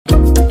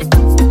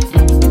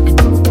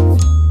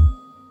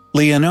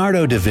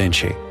Leonardo da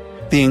Vinci,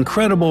 the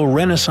incredible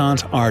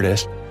Renaissance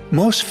artist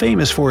most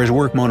famous for his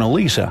work Mona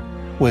Lisa,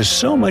 was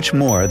so much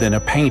more than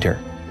a painter.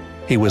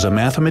 He was a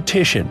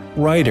mathematician,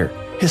 writer,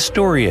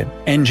 historian,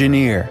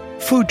 engineer,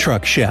 food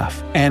truck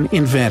chef, and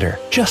inventor,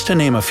 just to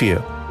name a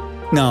few.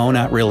 No,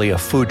 not really a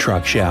food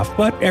truck chef,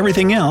 but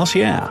everything else,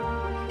 yeah.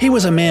 He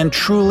was a man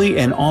truly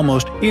and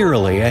almost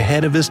eerily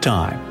ahead of his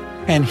time.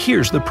 And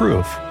here's the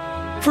proof.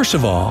 First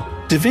of all,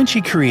 Da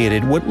Vinci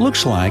created what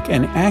looks like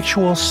an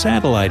actual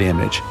satellite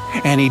image,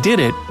 and he did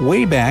it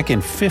way back in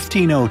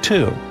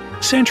 1502,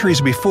 centuries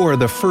before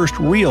the first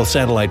real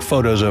satellite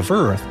photos of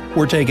Earth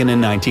were taken in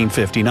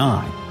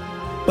 1959.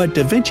 But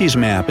Da Vinci's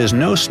map is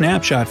no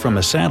snapshot from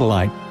a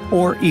satellite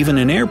or even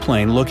an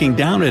airplane looking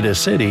down at a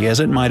city as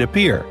it might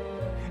appear.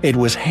 It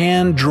was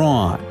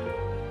hand-drawn.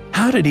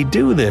 How did he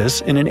do this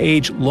in an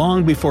age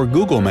long before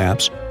Google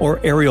Maps or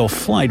aerial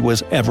flight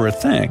was ever a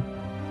thing?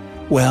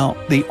 Well,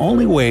 the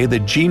only way the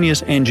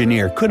genius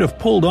engineer could have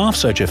pulled off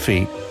such a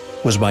feat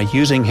was by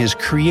using his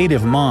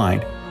creative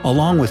mind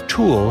along with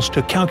tools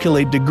to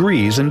calculate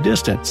degrees and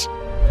distance.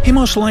 He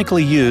most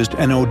likely used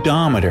an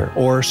odometer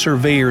or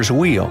surveyor's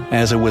wheel,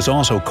 as it was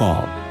also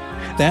called.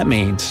 That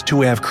means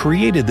to have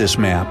created this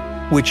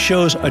map, which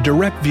shows a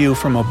direct view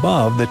from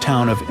above the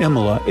town of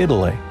Imola,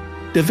 Italy.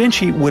 Da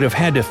Vinci would have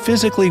had to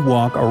physically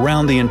walk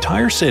around the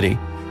entire city,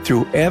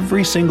 through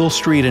every single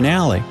street and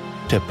alley,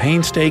 to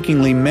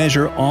painstakingly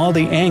measure all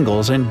the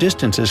angles and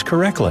distances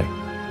correctly.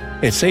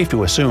 It's safe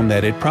to assume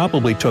that it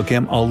probably took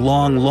him a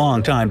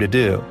long time to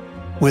do.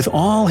 With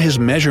all his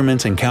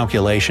measurements and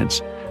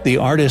calculations, the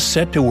artist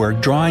set to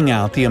work drawing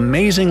out the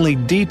amazingly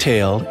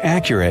detailed,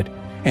 accurate,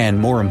 and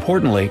more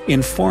importantly,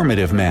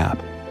 informative map.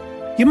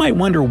 You might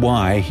wonder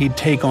why he'd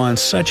take on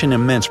such an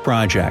immense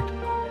project.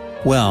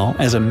 Well,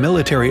 as a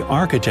military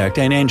architect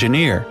and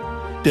engineer,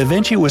 Da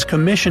Vinci was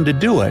commissioned to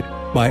do it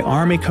by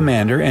Army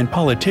commander and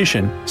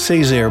politician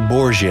Cesare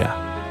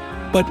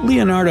Borgia. But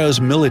Leonardo's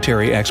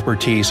military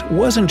expertise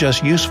wasn't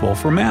just useful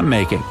for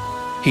map-making.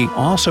 He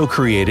also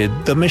created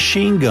the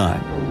machine gun.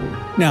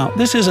 Now,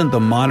 this isn't the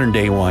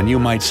modern-day one you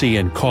might see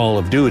in Call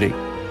of Duty.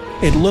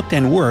 It looked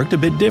and worked a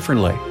bit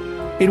differently.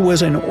 It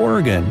was an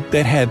organ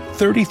that had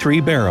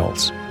 33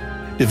 barrels.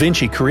 Da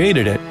Vinci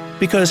created it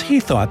because he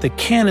thought the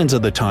cannons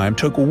of the time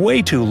took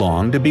way too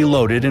long to be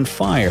loaded and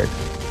fired.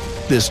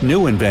 This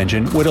new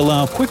invention would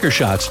allow quicker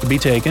shots to be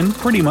taken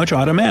pretty much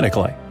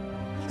automatically.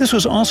 This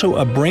was also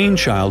a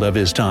brainchild of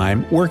his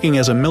time working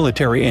as a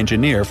military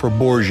engineer for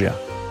Borgia.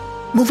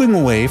 Moving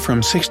away from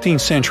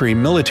 16th century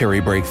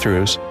military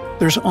breakthroughs,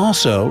 there's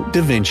also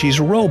Da Vinci's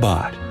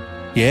robot.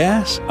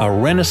 Yes, a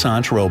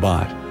Renaissance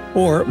robot.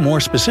 Or, more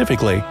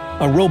specifically,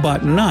 a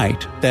robot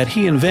knight that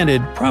he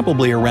invented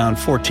probably around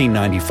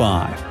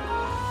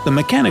 1495. The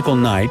mechanical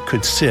knight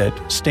could sit,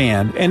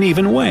 stand, and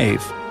even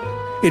wave.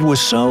 It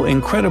was so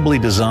incredibly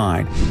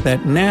designed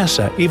that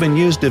NASA even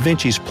used Da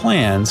Vinci's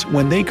plans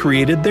when they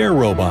created their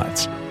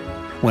robots.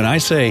 When I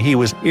say he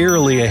was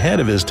eerily ahead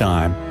of his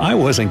time, I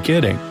wasn't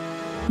kidding.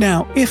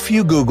 Now, if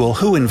you Google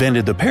who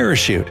invented the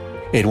parachute,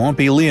 it won't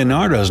be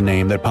Leonardo's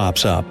name that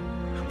pops up.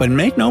 But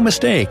make no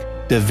mistake,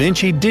 Da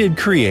Vinci did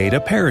create a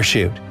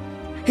parachute.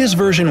 His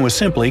version was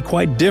simply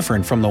quite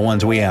different from the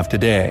ones we have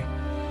today.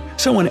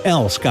 Someone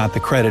else got the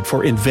credit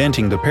for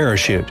inventing the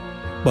parachute,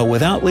 but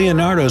without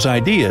Leonardo's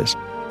ideas,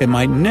 it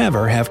might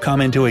never have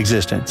come into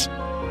existence.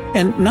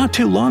 And not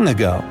too long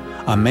ago,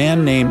 a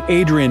man named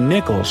Adrian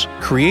Nichols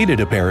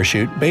created a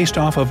parachute based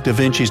off of Da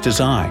Vinci's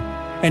design,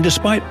 and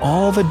despite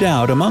all the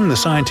doubt among the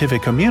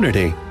scientific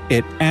community,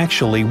 it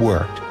actually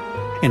worked.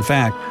 In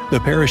fact, the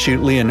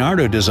parachute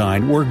Leonardo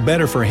designed worked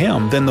better for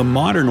him than the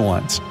modern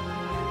ones.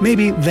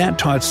 Maybe that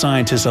taught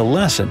scientists a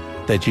lesson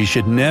that you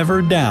should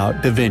never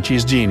doubt Da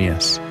Vinci's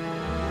genius.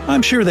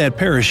 I'm sure that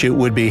parachute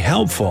would be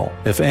helpful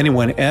if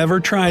anyone ever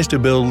tries to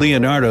build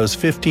Leonardo's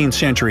 15th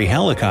century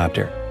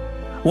helicopter.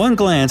 One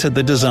glance at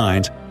the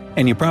designs,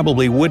 and you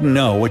probably wouldn't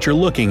know what you're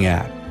looking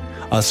at.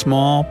 A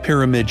small,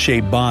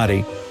 pyramid-shaped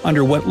body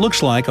under what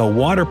looks like a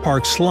water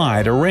park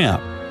slide or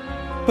ramp.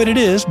 But it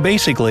is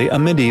basically a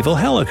medieval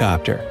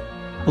helicopter.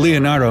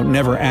 Leonardo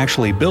never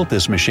actually built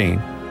this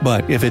machine,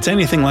 but if it's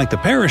anything like the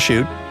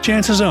parachute,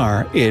 chances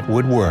are it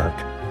would work.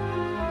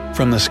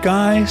 From the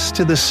skies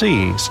to the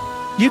seas,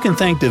 you can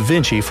thank Da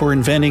Vinci for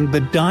inventing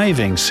the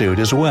diving suit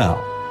as well.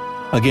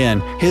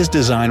 Again, his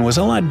design was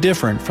a lot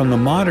different from the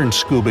modern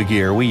scuba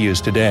gear we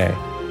use today.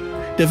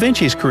 Da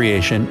Vinci's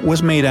creation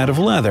was made out of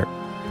leather,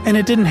 and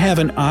it didn't have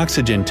an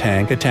oxygen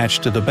tank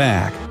attached to the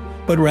back,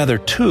 but rather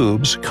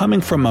tubes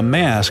coming from a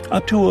mask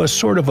up to a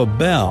sort of a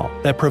bell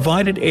that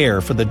provided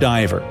air for the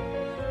diver.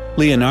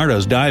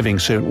 Leonardo's diving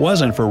suit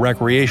wasn't for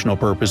recreational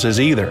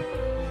purposes either.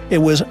 It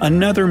was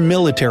another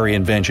military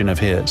invention of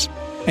his,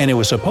 and it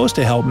was supposed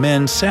to help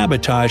men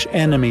sabotage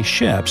enemy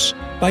ships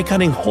by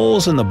cutting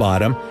holes in the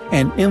bottom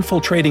and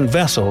infiltrating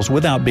vessels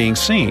without being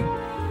seen.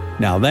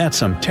 Now that's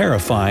some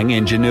terrifying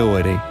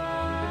ingenuity.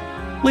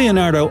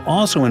 Leonardo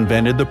also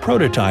invented the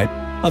prototype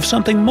of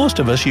something most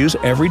of us use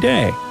every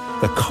day,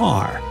 the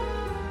car.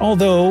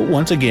 Although,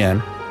 once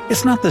again,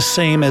 it's not the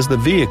same as the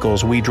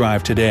vehicles we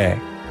drive today.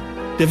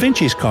 Da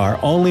Vinci's car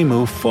only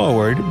moved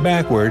forward,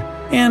 backward,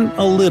 and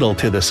a little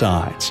to the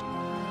sides.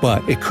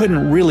 But it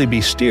couldn't really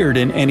be steered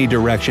in any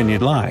direction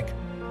you'd like.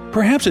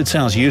 Perhaps it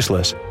sounds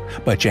useless,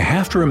 but you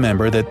have to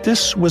remember that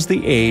this was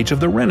the age of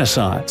the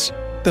Renaissance.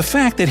 The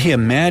fact that he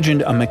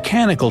imagined a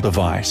mechanical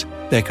device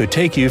that could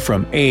take you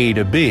from A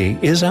to B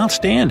is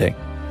outstanding.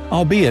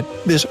 Albeit,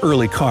 this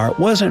early car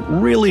wasn't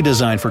really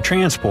designed for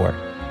transport.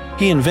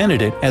 He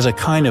invented it as a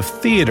kind of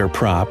theater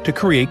prop to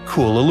create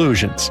cool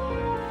illusions.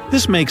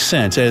 This makes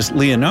sense as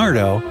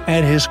Leonardo,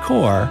 at his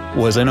core,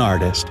 was an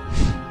artist.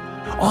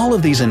 All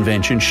of these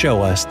inventions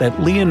show us that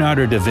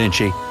Leonardo da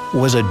Vinci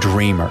was a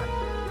dreamer.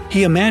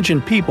 He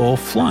imagined people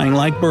flying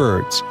like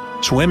birds,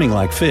 swimming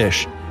like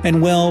fish,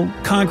 and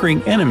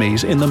conquering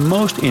enemies in the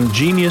most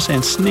ingenious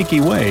and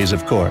sneaky ways,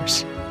 of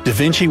course. Da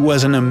Vinci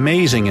was an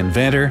amazing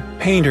inventor,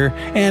 painter,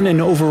 and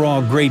an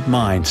overall great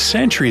mind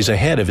centuries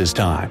ahead of his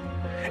time.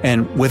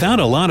 And without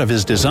a lot of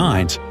his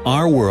designs,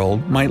 our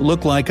world might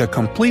look like a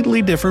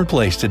completely different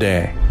place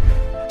today.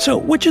 So,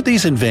 which of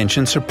these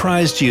inventions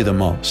surprised you the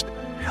most?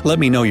 Let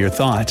me know your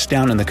thoughts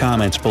down in the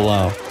comments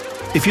below.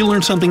 If you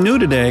learned something new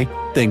today,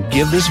 then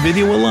give this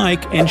video a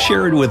like and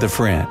share it with a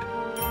friend.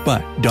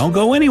 But don't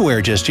go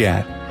anywhere just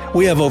yet.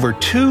 We have over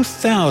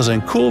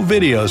 2,000 cool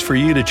videos for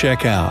you to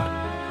check out.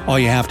 All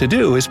you have to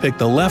do is pick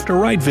the left or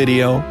right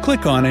video,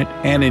 click on it,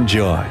 and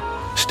enjoy.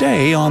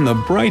 Stay on the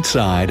bright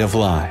side of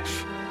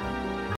life.